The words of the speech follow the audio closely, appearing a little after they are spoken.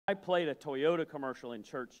I played a Toyota commercial in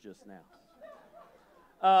church just now.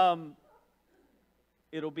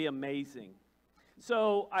 It'll be amazing.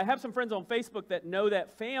 So I have some friends on Facebook that know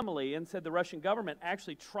that family and said the Russian government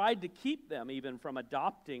actually tried to keep them even from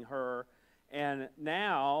adopting her. And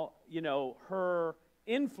now, you know, her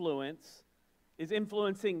influence is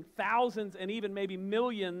influencing thousands and even maybe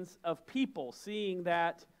millions of people, seeing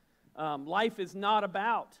that life is not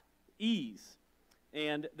about ease.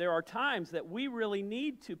 And there are times that we really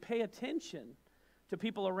need to pay attention to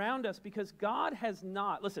people around us because God has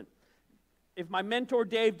not, listen, if my mentor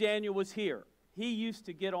Dave Daniel was here, he used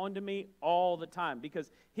to get on to me all the time because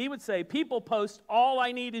he would say, people post, all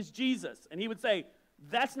I need is Jesus. And he would say,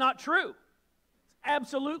 that's not true. It's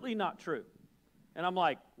absolutely not true. And I'm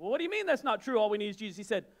like, well, what do you mean that's not true? All we need is Jesus. He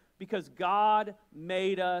said, because God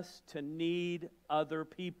made us to need other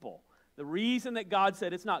people. The reason that God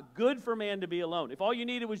said it's not good for man to be alone. If all you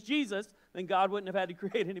needed was Jesus, then God wouldn't have had to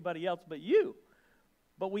create anybody else but you.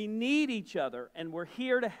 But we need each other, and we're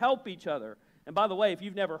here to help each other. And by the way, if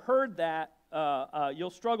you've never heard that,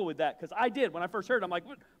 you'll struggle with that, because I did. When I first heard it, I'm like,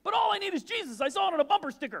 but all I need is Jesus. I saw it on a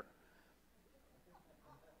bumper sticker.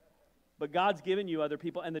 But God's given you other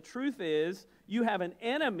people, and the truth is, you have an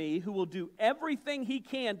enemy who will do everything he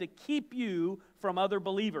can to keep you from other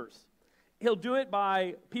believers. He'll do it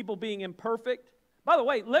by people being imperfect. By the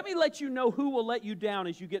way, let me let you know who will let you down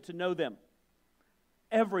as you get to know them.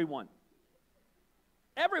 Everyone.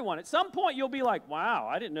 Everyone. At some point, you'll be like, wow,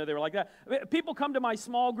 I didn't know they were like that. I mean, people come to my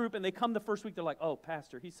small group, and they come the first week, they're like, oh,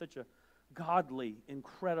 Pastor, he's such a godly,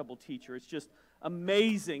 incredible teacher. It's just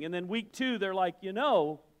amazing. And then week 2, they're like, you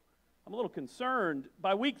know, I'm a little concerned.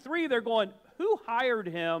 By week 3, they're going, who hired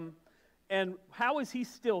him, and how is he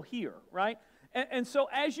still here, right? And so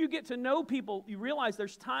as you get to know people, you realize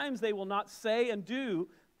there's times they will not say and do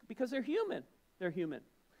because they're human. They're human.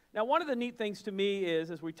 Now, one of the neat things to me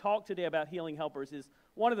is, as we talk today about healing helpers, is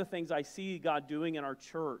one of the things I see God doing in our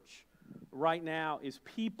church right now is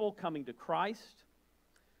people coming to Christ,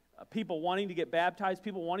 people wanting to get baptized,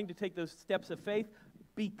 people wanting to take those steps of faith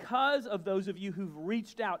because of those of you who've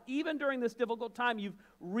reached out. Even during this difficult time, you've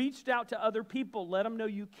reached out to other people. Let them know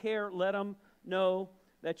you care. Let them know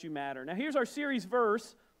that you matter. Now, here's our series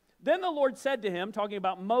verse. Then the Lord said to him, talking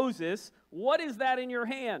about Moses, what is that in your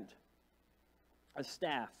hand? A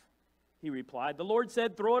staff, he replied. The Lord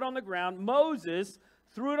said, throw it on the ground. Moses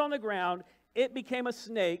threw it on the ground. It became a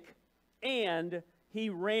snake, and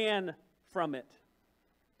he ran from it.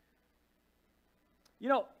 You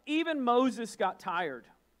know, even Moses got tired.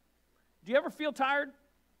 Do you ever feel tired?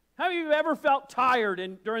 How many of you ever felt tired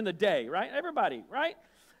during the day, right? Everybody, right?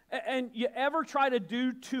 And you ever try to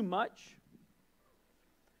do too much?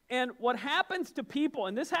 And what happens to people,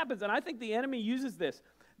 and this happens, and I think the enemy uses this.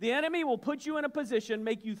 The enemy will put you in a position,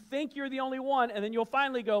 make you think you're the only one, and then you'll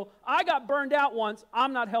finally go, I got burned out once,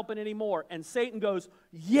 I'm not helping anymore. And Satan goes,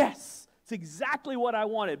 yes, it's exactly what I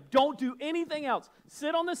wanted. Don't do anything else.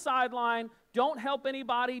 Sit on the sideline. Don't help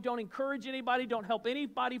anybody. Don't encourage anybody. Don't help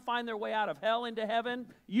anybody find their way out of hell into heaven.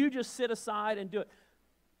 You just sit aside and do it.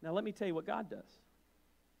 Now, let me tell you what God does.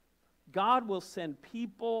 God will send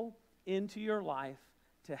people into your life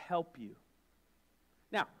to help you.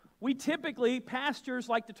 Now, we typically, pastors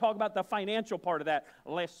like to talk about the financial part of that.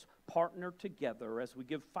 Let's partner together as we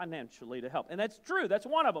give financially to help. And that's true. That's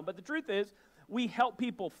one of them. But the truth is, we help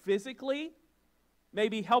people physically,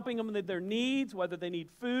 maybe helping them with their needs, whether they need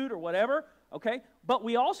food or whatever, okay? But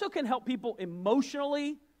we also can help people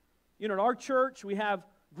emotionally. You know, in our church, we have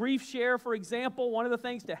Grief Share, for example, one of the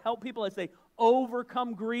things to help people as they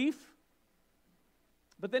overcome grief.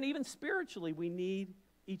 But then even spiritually, we need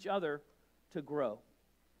each other to grow.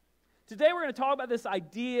 Today we're going to talk about this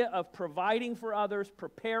idea of providing for others,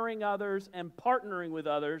 preparing others, and partnering with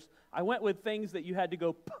others. I went with things that you had to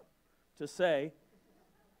go to say.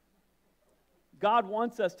 God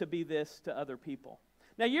wants us to be this to other people.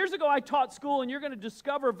 Now, years ago I taught school, and you're going to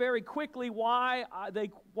discover very quickly why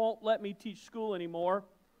they won't let me teach school anymore.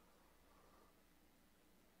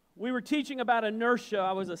 We were teaching about inertia.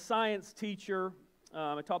 I was a science teacher.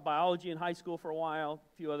 I taught biology in high school for a while,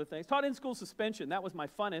 a few other things. Taught in-school suspension. That was my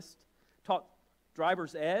funnest. Taught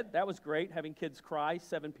driver's ed. That was great, having kids cry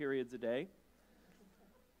 7 periods a day.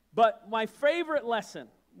 But my favorite lesson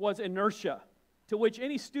was inertia, to which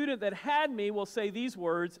any student that had me will say these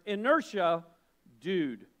words, inertia,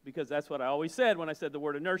 dude, because that's what I always said when I said the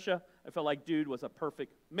word inertia. I felt like dude was a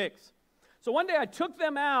perfect mix. So one day I took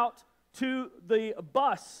them out to the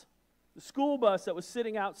bus, the school bus that was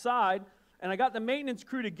sitting outside, and I got the maintenance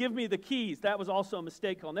crew to give me the keys. That was also a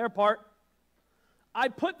mistake on their part. I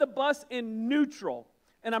put the bus in neutral,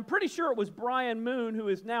 And I'm pretty sure it was Brian Moon, who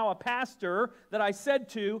is now a pastor, that I said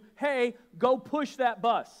to, hey, go push that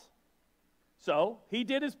bus. So he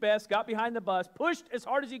did his best, got behind the bus, pushed as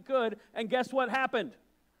hard as he could, and guess what happened?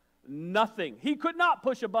 Nothing. He could not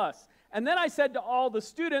push a bus. And then I said to all the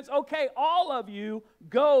students, okay, all of you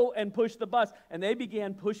go and push the bus. And they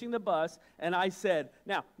began pushing the bus, and I said,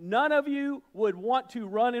 now, none of you would want to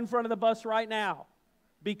run in front of the bus right now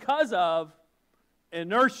because of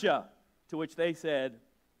inertia, to which they said,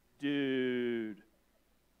 dude.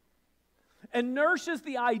 Inertia is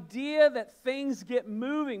the idea that things get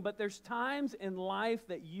moving, but there's times in life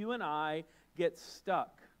that you and I get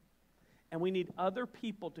stuck. And we need other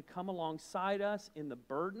people to come alongside us in the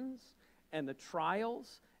burdens and the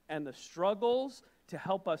trials and the struggles to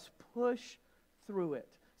help us push through it.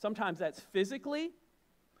 Sometimes that's physically,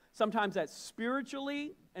 sometimes that's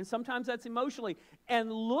spiritually, and sometimes that's emotionally.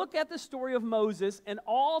 And look at the story of Moses, and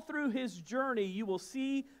all through his journey, you will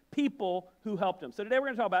see people who helped him. So today we're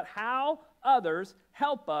going to talk about how others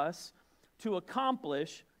help us to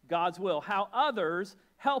accomplish God's will. How others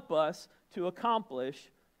help us to accomplish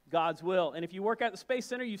God's will. And if you work at the Space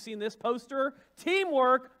Center, you've seen this poster.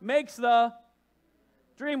 Teamwork makes the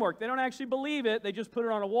dream work. They don't actually believe it. They just put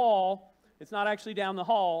it on a wall. It's not actually down the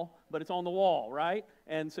hall, but it's on the wall, right?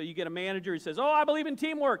 And so you get a manager who says, oh, I believe in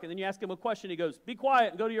teamwork. And then you ask him a question. He goes, be quiet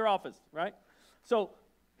and go to your office, right? So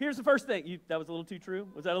here's the first thing. That was a little too true?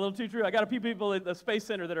 Was that a little too true? I got a few people at the Space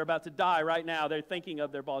Center that are about to die right now. They're thinking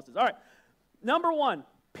of their bosses. All right. Number one,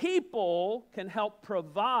 people can help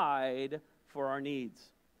provide for our needs.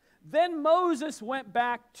 Then Moses went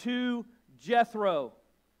back to Jethro.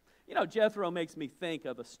 You know, Jethro makes me think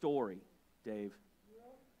of a story, Dave.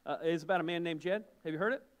 It's about a man named Jed. Have you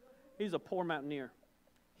heard it? He's a poor mountaineer.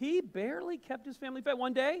 He barely kept his family fed.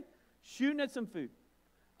 One day, shooting at some food,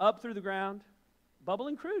 up through the ground,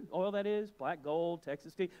 bubbling crude. Oil, that is, black gold,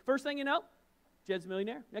 Texas tea. First thing you know, Jed's a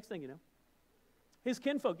millionaire. Next thing you know, his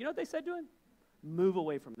kinfolk, you know what they said to him? Move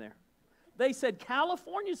away from there. They said,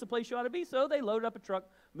 California's the place you ought to be, so they loaded up a truck,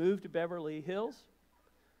 moved to Beverly Hills,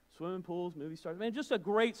 swimming pools, movie stars. Man, just a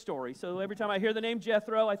great story. So every time I hear the name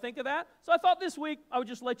Jethro, I think of that. So I thought this week I would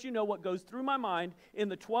just let you know what goes through my mind in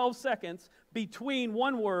the 12 seconds between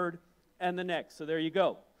one word and the next. So there you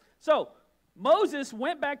go. So Moses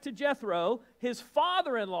went back to Jethro, his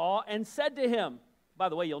father-in-law, and said to him, by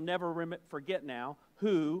the way, you'll never forget now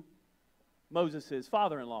who Moses'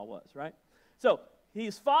 father-in-law was, right? So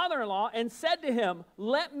his father-in-law, and said to him,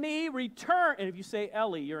 let me return. And if you say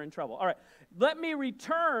Ellie, you're in trouble. All right. Let me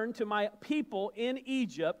return to my people in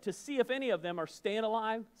Egypt to see if any of them are staying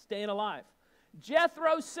alive.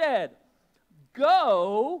 Jethro said,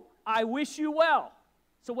 go, I wish you well.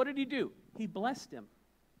 So what did he do? He blessed him.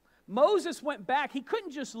 Moses went back. He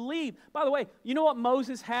couldn't just leave. By the way, you know what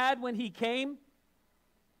Moses had when he came?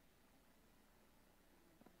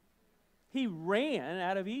 He ran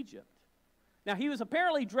out of Egypt. Now, he was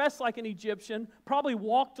apparently dressed like an Egyptian, probably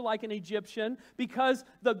walked like an Egyptian, because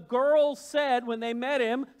the girls said when they met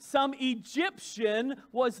him, some Egyptian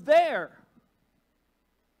was there.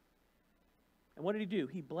 And what did he do?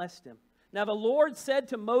 He blessed him. Now, the Lord said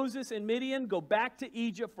to Moses in Midian, go back to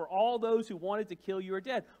Egypt, for all those who wanted to kill you are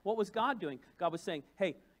dead. What was God doing? God was saying,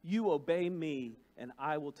 hey, you obey me, and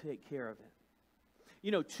I will take care of it.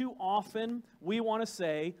 You know, too often we want to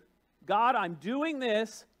say, God, I'm doing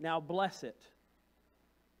this, now bless it.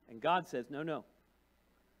 And God says, no, no.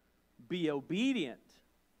 Be obedient,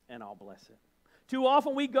 and I'll bless it. Too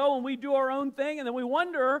often we go and we do our own thing, and then we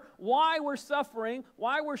wonder why we're suffering,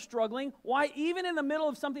 why we're struggling, why even in the middle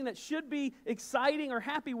of something that should be exciting or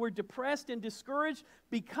happy, we're depressed and discouraged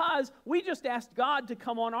because we just asked God to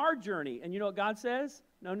come on our journey. And you know what God says?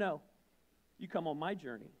 No, no. You come on my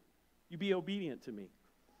journey. You be obedient to me.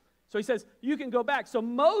 So he says, you can go back. So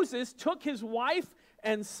Moses took his wife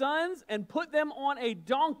and sons and put them on a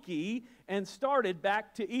donkey and started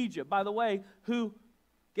back to Egypt. By the way, who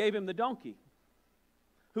gave him the donkey?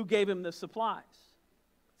 Who gave him the supplies?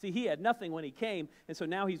 See, he had nothing when he came, and so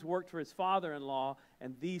now he's worked for his father-in-law,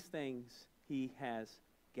 and these things he has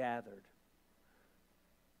gathered.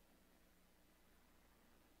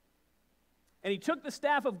 And he took the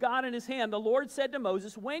staff of God in his hand. The Lord said to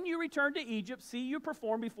Moses, when you return to Egypt, see you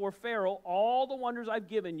perform before Pharaoh all the wonders I've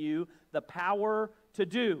given you, the power to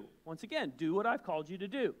do. Once again, do what I've called you to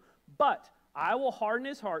do. But I will harden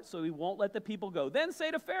his heart so he won't let the people go. Then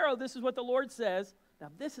say to Pharaoh, this is what the Lord says.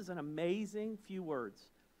 Now this is an amazing few words.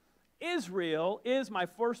 Israel is my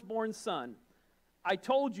firstborn son. I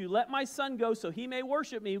told you, let my son go so he may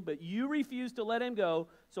worship me, but you refused to let him go,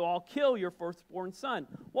 so I'll kill your firstborn son.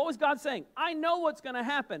 What was God saying? I know what's going to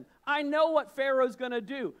happen. I know what Pharaoh's going to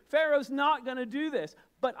do. Pharaoh's not going to do this,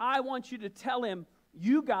 but I want you to tell him,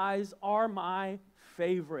 you guys are my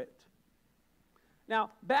favorite.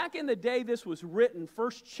 Now, back in the day this was written,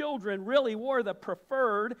 first children really were the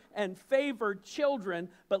preferred and favored children,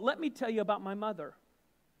 but let me tell you about my mother.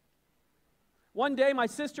 One day, my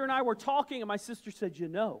sister and I were talking, and my sister said, you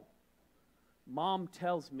know, Mom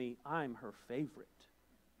tells me I'm her favorite.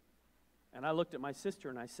 And I looked at my sister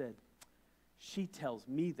and I said, she tells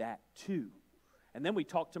me that too. And then we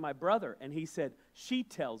talked to my brother, and he said, she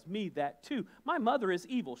tells me that too. My mother is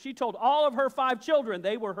evil. She told all of her 5 children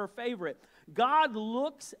they were her favorite. God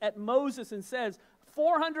looks at Moses and says,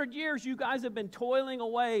 400 years you guys have been toiling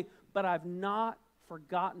away, but I've not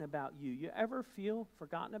forgotten about you. You ever feel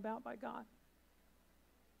forgotten about by God?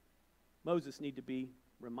 Moses need to be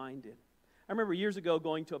reminded. I remember years ago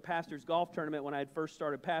going to a pastor's golf tournament when I had first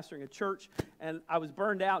started pastoring a church, and I was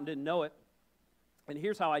burned out and didn't know it. And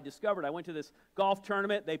here's how I discovered. I went to this golf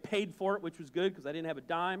tournament. They paid for it, which was good because I didn't have a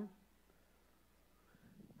dime.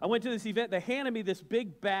 I went to this event. They handed me this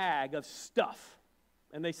big bag of stuff,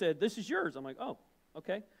 and they said, this is yours. I'm like, oh,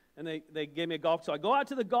 okay. And they gave me a golf. So I go out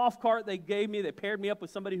to the golf cart they gave me. They paired me up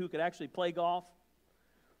with somebody who could actually play golf.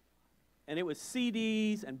 And it was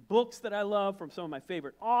CDs and books that I love from some of my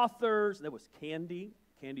favorite authors. There was candy.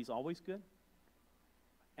 Candy's always good.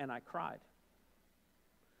 And I cried.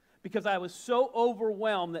 Because I was so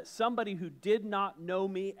overwhelmed that somebody who did not know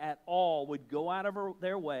me at all would go out of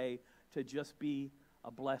their way to just be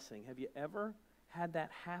a blessing. Have you ever had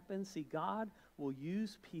that happen? See, God will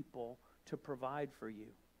use people to provide for you.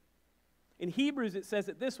 In Hebrews, it says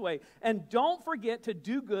it this way, and don't forget to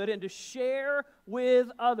do good and to share with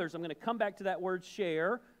others. I'm going to come back to that word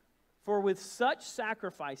share. For with such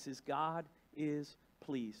sacrifices, God is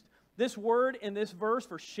pleased. This word in this verse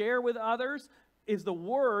for share with others is the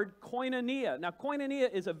word koinonia. Now,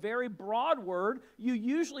 koinonia is a very broad word. You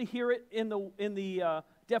usually hear it in the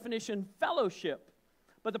definition fellowship.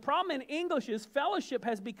 But the problem in English is fellowship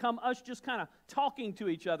has become us just kind of talking to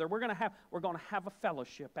each other. We're going to have a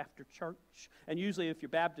fellowship after church. And usually if you're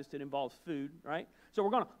Baptist, it involves food, right? So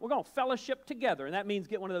we're going to fellowship together, and that means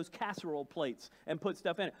get one of those casserole plates and put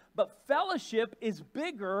stuff in it. But fellowship is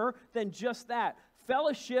bigger than just that.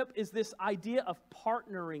 Fellowship is this idea of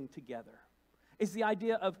partnering together. It's the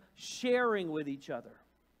idea of sharing with each other.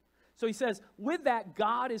 So he says, with that,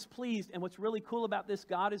 God is pleased. And what's really cool about this,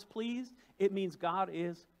 God is pleased, it means God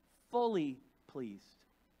is fully pleased.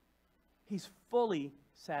 He's fully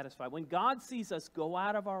satisfied. When God sees us go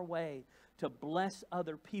out of our way to bless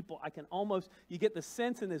other people, you get the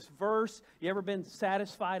sense in this verse, you ever been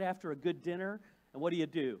satisfied after a good dinner? And what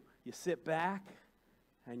do? You sit back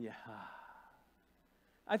and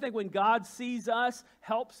I think when God sees us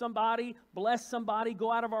help somebody, bless somebody,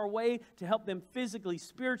 go out of our way to help them physically,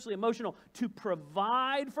 spiritually, emotional, to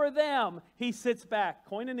provide for them, he sits back,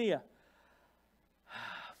 koinonia,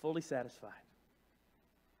 fully satisfied.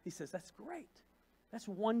 He says, that's great. That's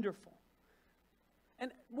wonderful.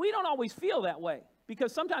 And we don't always feel that way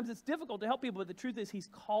because sometimes it's difficult to help people, but the truth is he's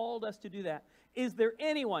called us to do that. Is there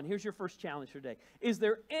anyone, here's your first challenge for today, is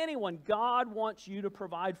there anyone God wants you to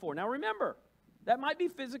provide for? Now remember, that might be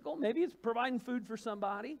physical. Maybe it's providing food for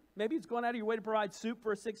somebody. Maybe it's going out of your way to provide soup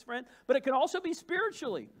for a sick friend. But it can also be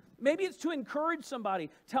spiritually. Maybe it's to encourage somebody.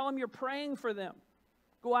 Tell them you're praying for them.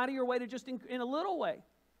 Go out of your way to just in a little way.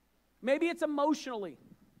 Maybe it's emotionally.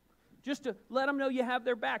 Just to let them know you have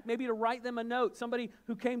their back. Maybe to write them a note. Somebody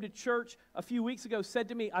who came to church a few weeks ago said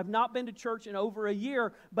to me, I've not been to church in over a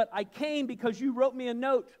year, but I came because you wrote me a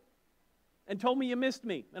note and told me you missed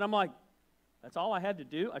me. And I'm like, that's all I had to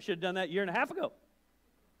do. I should have done that a year and a half ago.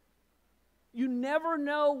 You never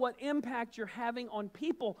know what impact you're having on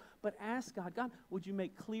people, but ask God, God, would you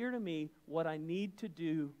make clear to me what I need to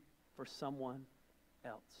do for someone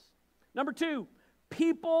else? Number 2,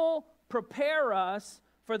 people prepare us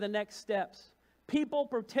for the next steps. People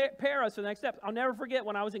prepare us for the next steps. I'll never forget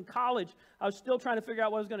when I was in college, I was still trying to figure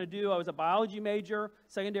out what I was going to do. I was a biology major,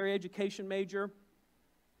 secondary education major,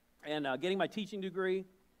 and getting my teaching degree.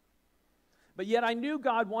 But yet I knew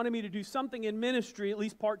God wanted me to do something in ministry, at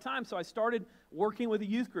least part-time, so I started working with a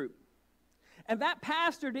youth group. And that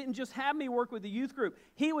pastor didn't just have me work with the youth group.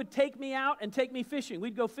 He would take me out and take me fishing.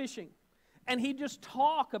 We'd go fishing. And he'd just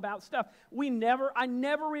talk about stuff. I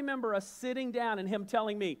never remember us sitting down and him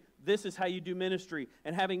telling me, this is how you do ministry,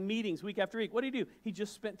 and having meetings week after week. What did he do? He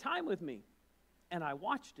just spent time with me. And I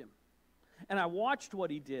watched him. And I watched what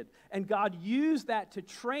he did. And God used that to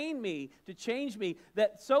train me, to change me,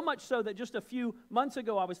 that so much so that just a few months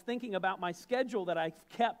ago I was thinking about my schedule that I've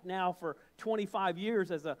kept now for 25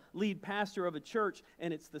 years as a lead pastor of a church,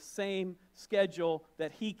 and it's the same schedule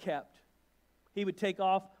that he kept. He would take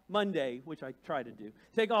off Monday, which I try to do.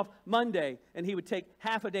 Take off Monday, and he would take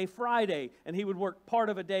half a day Friday, and he would work part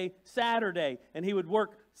of a day Saturday, and he would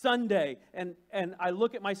work Sunday. And I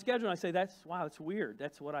look at my schedule and I say, wow, it's weird.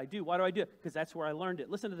 That's what I do. Why do I do it? Because that's where I learned it.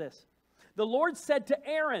 Listen to this. The Lord said to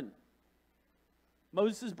Aaron,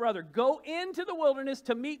 Moses' brother, go into the wilderness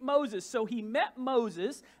to meet Moses. So he met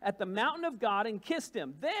Moses at the mountain of God and kissed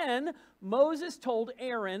him. Then Moses told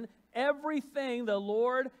Aaron everything the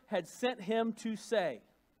Lord had sent him to say,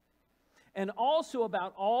 and also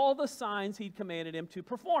about all the signs he'd commanded him to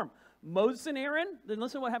perform. Moses and Aaron, then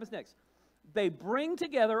listen to what happens next. They bring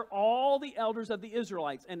together all the elders of the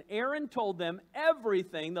Israelites, and Aaron told them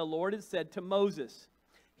everything the Lord had said to Moses.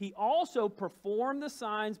 He also performed the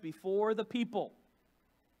signs before the people,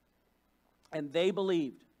 and they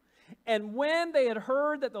believed. And when they had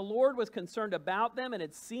heard that the Lord was concerned about them and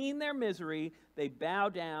had seen their misery, they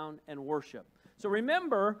bowed down and worshiped. So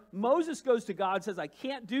remember, Moses goes to God and says, I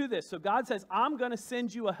can't do this. So God says, I'm going to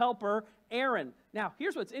send you a helper, Aaron. Now,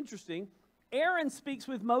 here's what's interesting. Aaron speaks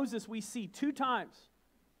with Moses, we see 2 times,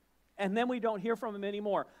 and then we don't hear from him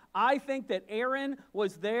anymore. I think that Aaron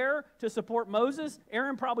was there to support Moses.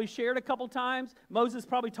 Aaron probably shared a couple times. Moses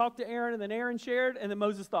probably talked to Aaron, and then Aaron shared, and then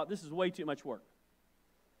Moses thought, this is way too much work.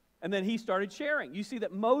 And then he started sharing. You see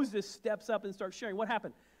that Moses steps up and starts sharing. What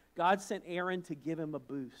happened? God sent Aaron to give him a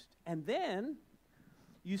boost. And then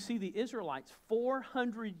you see the Israelites,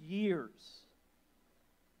 400 years,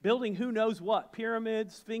 building who knows what,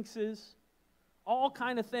 pyramids, sphinxes, all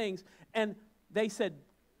kind of things. And they said,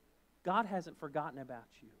 God hasn't forgotten about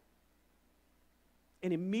you.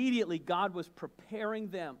 And immediately God was preparing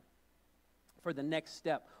them for the next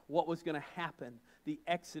step, what was going to happen, the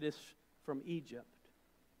exodus from Egypt.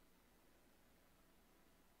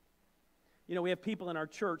 You know, we have people in our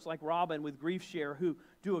church like Robin with Grief Share who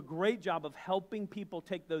do a great job of helping people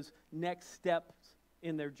take those next steps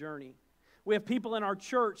in their journey. We have people in our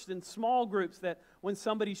church in small groups that when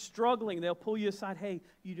somebody's struggling, they'll pull you aside, hey,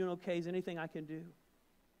 you doing okay? Is there anything I can do?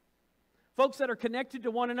 Folks that are connected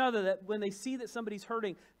to one another, that when they see that somebody's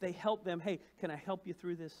hurting, they help them, hey, can I help you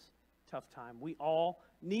through this tough time? We all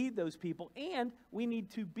need those people, and we need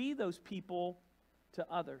to be those people to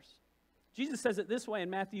others. Jesus says it this way in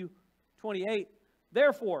Matthew 28,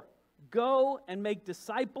 therefore, go and make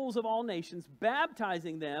disciples of all nations,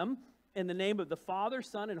 baptizing them in the name of the Father,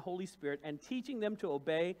 Son, and Holy Spirit, and teaching them to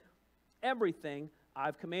obey everything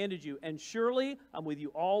I've commanded you. And surely I'm with you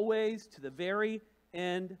always to the very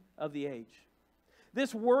end of the age.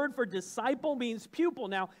 This word for disciple means pupil.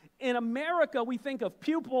 Now, in America, we think of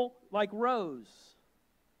pupil like Rose.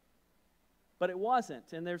 But it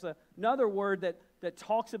wasn't. And there's another word that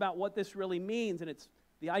talks about what this really means, and it's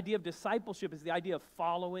the idea of discipleship is the idea of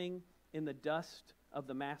following in the dust of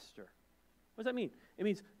the master. What does that mean? It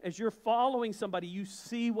means as you're following somebody, you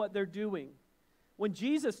see what they're doing. When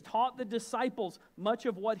Jesus taught the disciples, much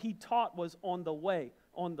of what he taught was on the way,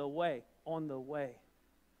 on the way, on the way.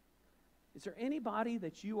 Is there anybody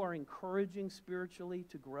that you are encouraging spiritually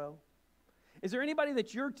to grow? Is there anybody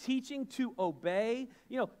that you're teaching to obey?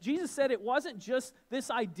 You know, Jesus said it wasn't just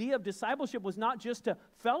this idea of discipleship was not just to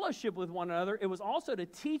fellowship with one another. It was also to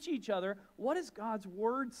teach each other what does God's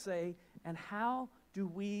word say and how do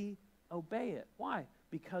we obey it? Why?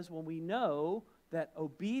 Because when we know that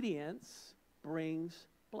obedience brings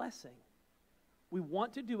blessing. We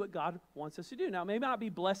want to do what God wants us to do. Now, it may not be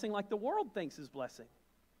blessing like the world thinks is blessing.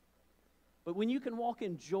 But when you can walk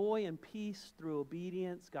in joy and peace through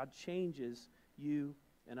obedience, God changes you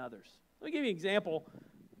and others. Let me give you an example.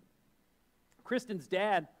 Kristen's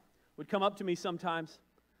dad would come up to me sometimes,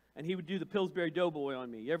 and he would do the Pillsbury Doughboy on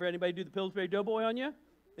me. You ever had anybody do the Pillsbury Doughboy on you?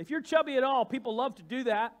 If you're chubby at all, people love to do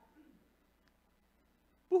that.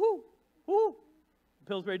 Woohoo! Woohoo!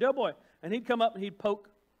 Pillsbury Doughboy. And he'd come up and he'd poke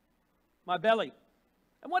my belly.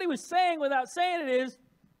 And what he was saying without saying it is,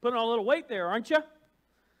 putting on a little weight there, aren't you?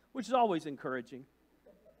 Which is always encouraging.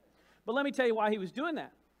 But let me tell you why he was doing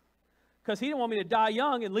that. Because he didn't want me to die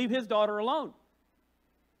young and leave his daughter alone.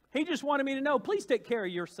 He just wanted me to know, please take care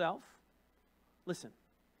of yourself. Listen,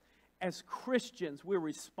 as Christians, we're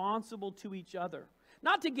responsible to each other.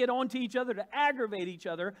 Not to get on to each other, to aggravate each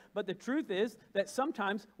other, but the truth is that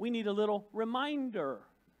sometimes we need a little reminder.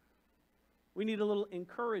 We need a little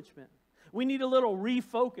encouragement. We need a little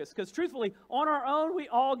refocus. Because truthfully, on our own, we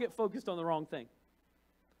all get focused on the wrong thing.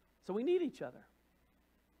 So we need each other.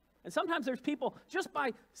 And sometimes there's people, just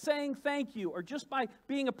by saying thank you, or just by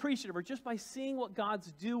being appreciative, or just by seeing what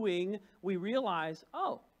God's doing, we realize,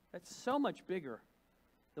 oh, that's so much bigger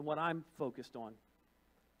than what I'm focused on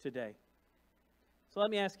today. So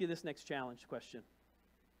let me ask you this next challenge question.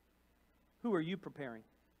 Who are you preparing?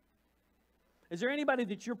 Is there anybody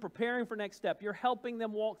that you're preparing for next step? You're helping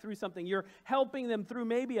them walk through something. You're helping them through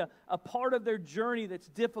maybe a part of their journey that's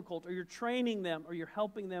difficult, or you're training them, or you're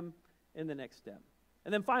helping them in the next step.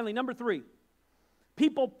 And then finally, number 3,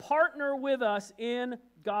 people partner with us in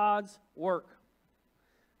God's work.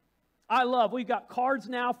 We've got cards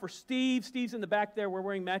now for Steve. Steve's in the back there. We're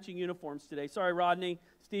wearing matching uniforms today. Sorry, Rodney.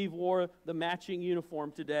 Steve wore the matching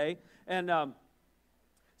uniform today. And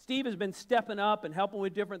Steve has been stepping up and helping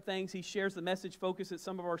with different things. He shares the message focus at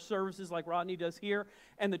some of our services like Rodney does here.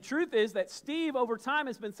 And the truth is that Steve, over time,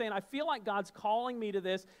 has been saying, I feel like God's calling me to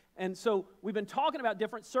this. And so we've been talking about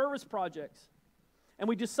different service projects. And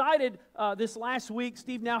we decided this last week,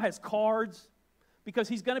 Steve now has cards, because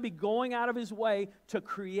he's going to be going out of his way to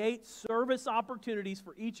create service opportunities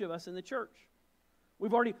for each of us in the church.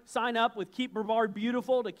 We've already signed up with Keep Brevard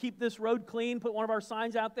Beautiful to keep this road clean, put one of our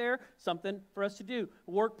signs out there, something for us to do.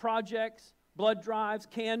 Work projects, blood drives,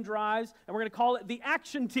 can drives, and we're going to call it the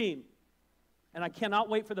Action Team. And I cannot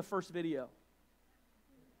wait for the first video.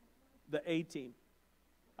 The A-Team.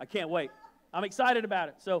 I can't wait. I'm excited about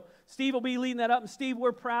it. So Steve will be leading that up. And Steve,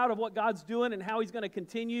 we're proud of what God's doing and how he's going to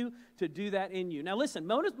continue to do that in you. Now listen,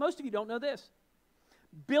 most of you don't know this.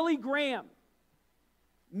 Billy Graham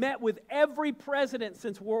met with every president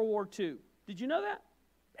since World War II. Did you know that?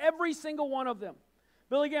 Every single one of them.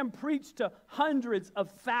 Billy Graham preached to hundreds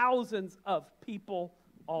of thousands of people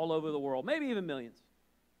all over the world, maybe even millions.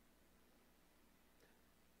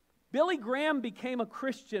 Billy Graham became a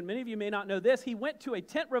Christian. Many of you may not know this. He went to a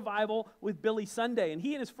tent revival with Billy Sunday, and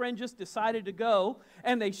he and his friend just decided to go,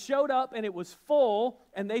 and they showed up, and it was full,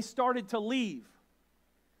 and they started to leave.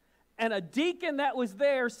 And a deacon that was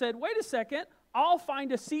there said, wait a second, I'll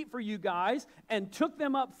find a seat for you guys, and took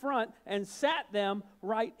them up front and sat them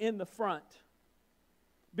right in the front.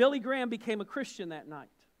 Billy Graham became a Christian that night.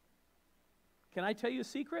 Can I tell you a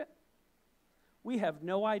secret? We have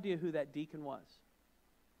no idea who that deacon was.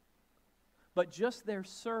 But just their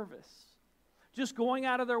service, just going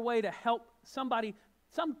out of their way to help somebody,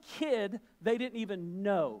 some kid they didn't even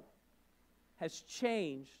know, has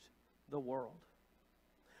changed the world.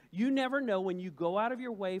 You never know when you go out of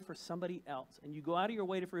your way for somebody else, and you go out of your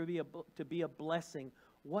way to be a blessing,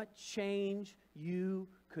 what change you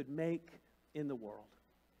could make in the world.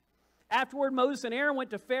 Afterward, Moses and Aaron went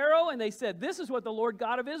to Pharaoh, and they said, this is what the Lord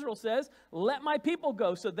God of Israel says, let my people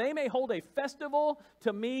go, so they may hold a festival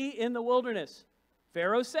to me in the wilderness.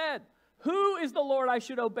 Pharaoh said, who is the Lord I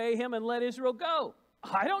should obey him and let Israel go?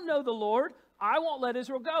 I don't know the Lord. I won't let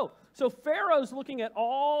Israel go. So Pharaoh's looking at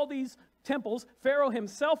all these temples. Pharaoh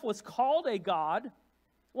himself was called a god,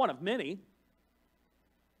 one of many.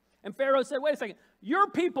 And Pharaoh said, wait a second, your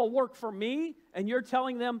people work for me, and you're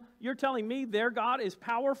telling me their God is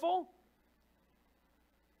powerful?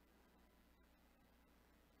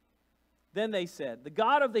 Then they said, the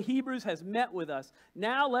God of the Hebrews has met with us.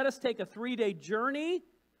 Now let us take a 3-day journey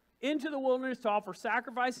into the wilderness to offer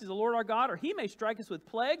sacrifices to the Lord our God, or he may strike us with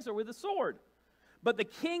plagues or with a sword. But the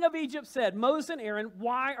king of Egypt said, Moses and Aaron,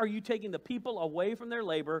 why are you taking the people away from their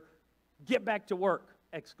labor? Get back to work!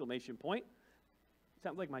 Exclamation point.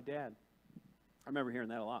 Sounds like my dad. I remember hearing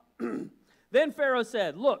that a lot. Then Pharaoh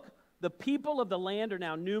said, look, the people of the land are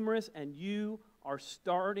now numerous, and you are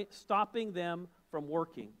stopping them from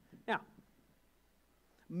working. Now,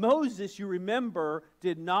 Moses, you remember,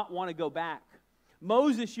 did not want to go back.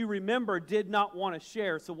 Moses, you remember, did not want to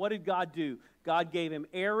share. So what did God do? God gave him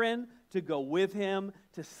Aaron to go with him,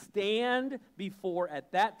 to stand before,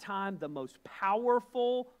 at that time, the most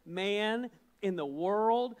powerful man in the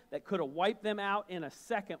world that could have wiped them out in a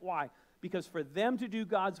second. Why? Because for them to do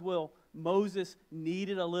God's will, Moses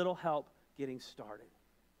needed a little help getting started.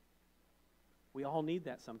 We all need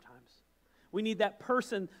that sometimes. We need that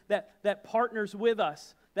person that partners with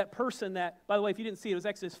us. That person that, by the way, if you didn't see it, it was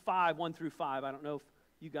Exodus 5, 1 through 5. I don't know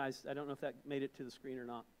if that made it to the screen or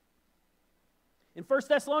not. In 1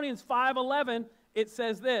 Thessalonians 5:11, it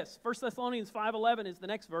says this. 1 Thessalonians 5:11 is the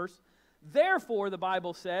next verse. Therefore, the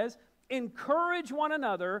Bible says, encourage one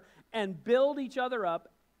another and build each other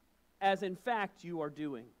up, as in fact you are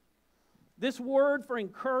doing. This word for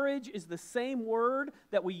encourage is the same word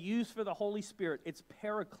that we use for the Holy Spirit. It's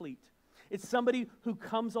paraclete. It's somebody who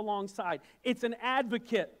comes alongside. It's an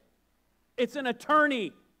advocate. It's an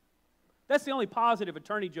attorney. That's the only positive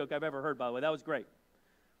attorney joke I've ever heard, by the way. That was great.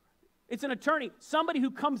 It's an attorney, somebody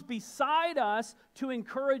who comes beside us to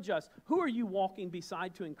encourage us. Who are you walking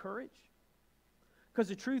beside to encourage? Because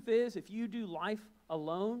the truth is, if you do life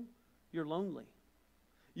alone, you're lonely.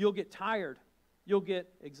 You'll get tired. You'll get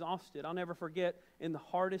exhausted. I'll never forget, in the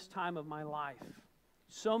hardest time of my life,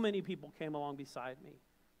 so many people came along beside me.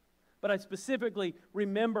 But I specifically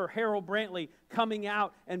remember Harold Brantley coming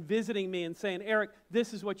out and visiting me and saying, Eric,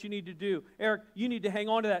 this is what you need to do. Eric, you need to hang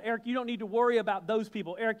on to that. Eric, you don't need to worry about those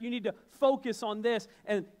people. Eric, you need to focus on this.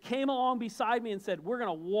 And came along beside me and said, we're going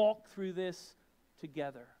to walk through this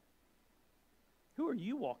together. Who are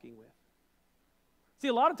you walking with? See,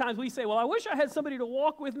 a lot of times we say, well, I wish I had somebody to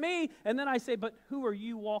walk with me. And then I say, but who are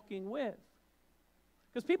you walking with?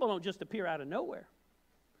 Because people don't just appear out of nowhere.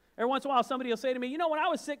 Every once in a while, somebody will say to me, you know, when I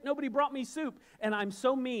was sick, nobody brought me soup. And I'm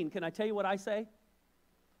so mean. Can I tell you what I say?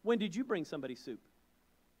 When did you bring somebody soup?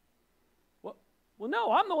 Well,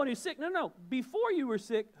 no, I'm the one who's sick. No. Before you were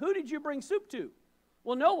sick, who did you bring soup to?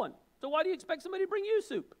 Well, no one. So why do you expect somebody to bring you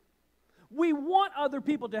soup? We want other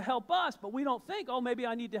people to help us, but we don't think, oh, maybe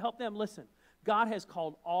I need to help them. Listen, God has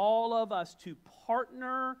called all of us to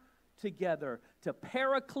partner together, to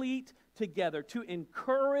paraclete together, to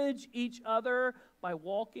encourage each other by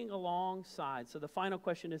walking alongside. So the final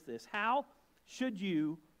question is this: how should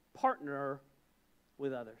you partner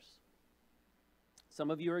with others?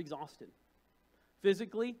 Some of you are exhausted.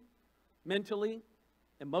 Physically, mentally,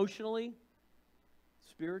 emotionally,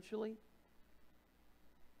 spiritually.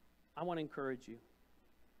 I want to encourage you.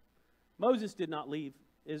 Moses did not leave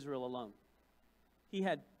Israel alone. He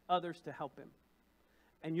had others to help him.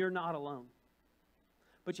 And you're not alone.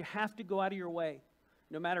 But you have to go out of your way.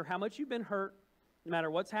 No matter how much you've been hurt, no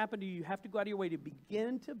matter what's happened to you, you have to go out of your way to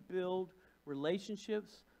begin to build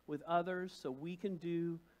relationships with others so we can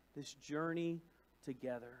do this journey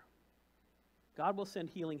together. God will send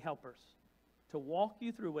healing helpers to walk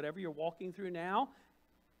you through whatever you're walking through now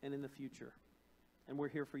and in the future. And we're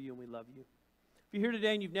here for you and we love you. If you're here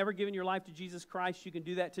today and you've never given your life to Jesus Christ, you can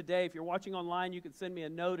do that today. If you're watching online, you can send me a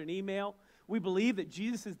note, an email. We believe that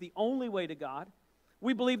Jesus is the only way to God.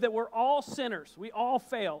 We believe that we're all sinners. We all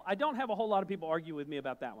fail. I don't have a whole lot of people argue with me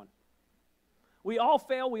about that one. We all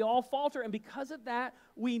fail. We all falter. And because of that,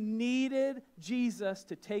 we needed Jesus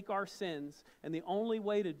to take our sins. And the only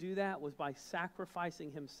way to do that was by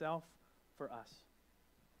sacrificing himself for us.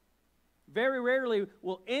 Very rarely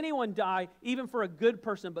will anyone die, even for a good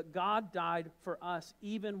person, but God died for us,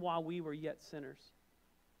 even while we were yet sinners.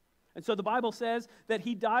 And so the Bible says that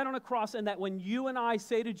he died on a cross, and that when you and I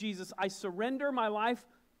say to Jesus, I surrender my life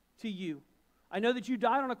to you. I know that you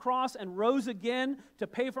died on a cross and rose again to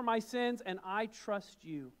pay for my sins, and I trust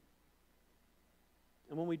you.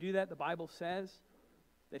 And when we do that, the Bible says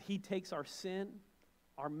that he takes our sin,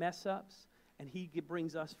 our mess-ups, and he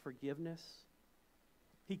brings us forgiveness.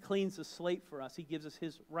 He cleans the slate for us. He gives us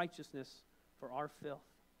his righteousness for our filth.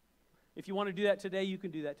 If you want to do that today, you can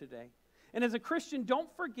do that today. And as a Christian, don't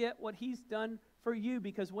forget what he's done for you,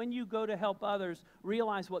 because when you go to help others,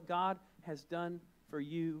 realize what God has done for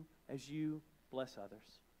you as you bless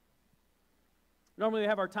others. Normally we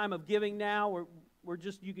have our time of giving now.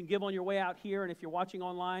 You can give on your way out here, and if you're watching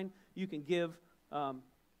online, you can give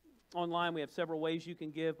online. We have several ways you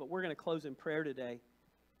can give, but we're going to close in prayer today.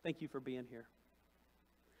 Thank you for being here.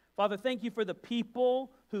 Father, thank you for the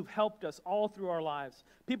people who've helped us all through our lives,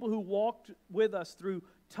 people who walked with us through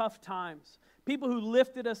tough times, people who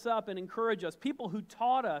lifted us up and encouraged us, people who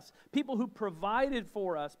taught us, people who provided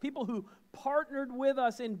for us, people who partnered with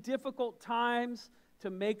us in difficult times to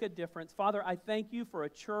make a difference. Father, I thank you for a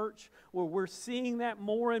church where we're seeing that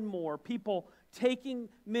more and more, people taking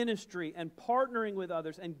ministry and partnering with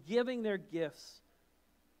others and giving their gifts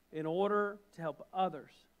in order to help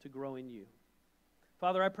others to grow in you.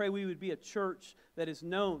 Father, I pray we would be a church that is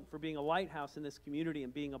known for being a lighthouse in this community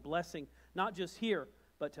and being a blessing, not just here,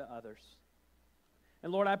 but to others.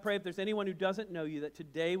 And Lord, I pray if there's anyone who doesn't know you, that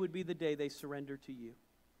today would be the day they surrender to you.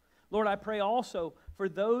 Lord, I pray also for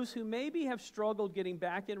those who maybe have struggled getting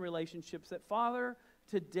back in relationships, that Father,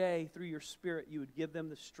 today, through your Spirit, you would give them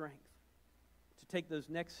the strength to take those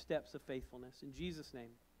next steps of faithfulness. In Jesus' name,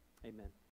 amen.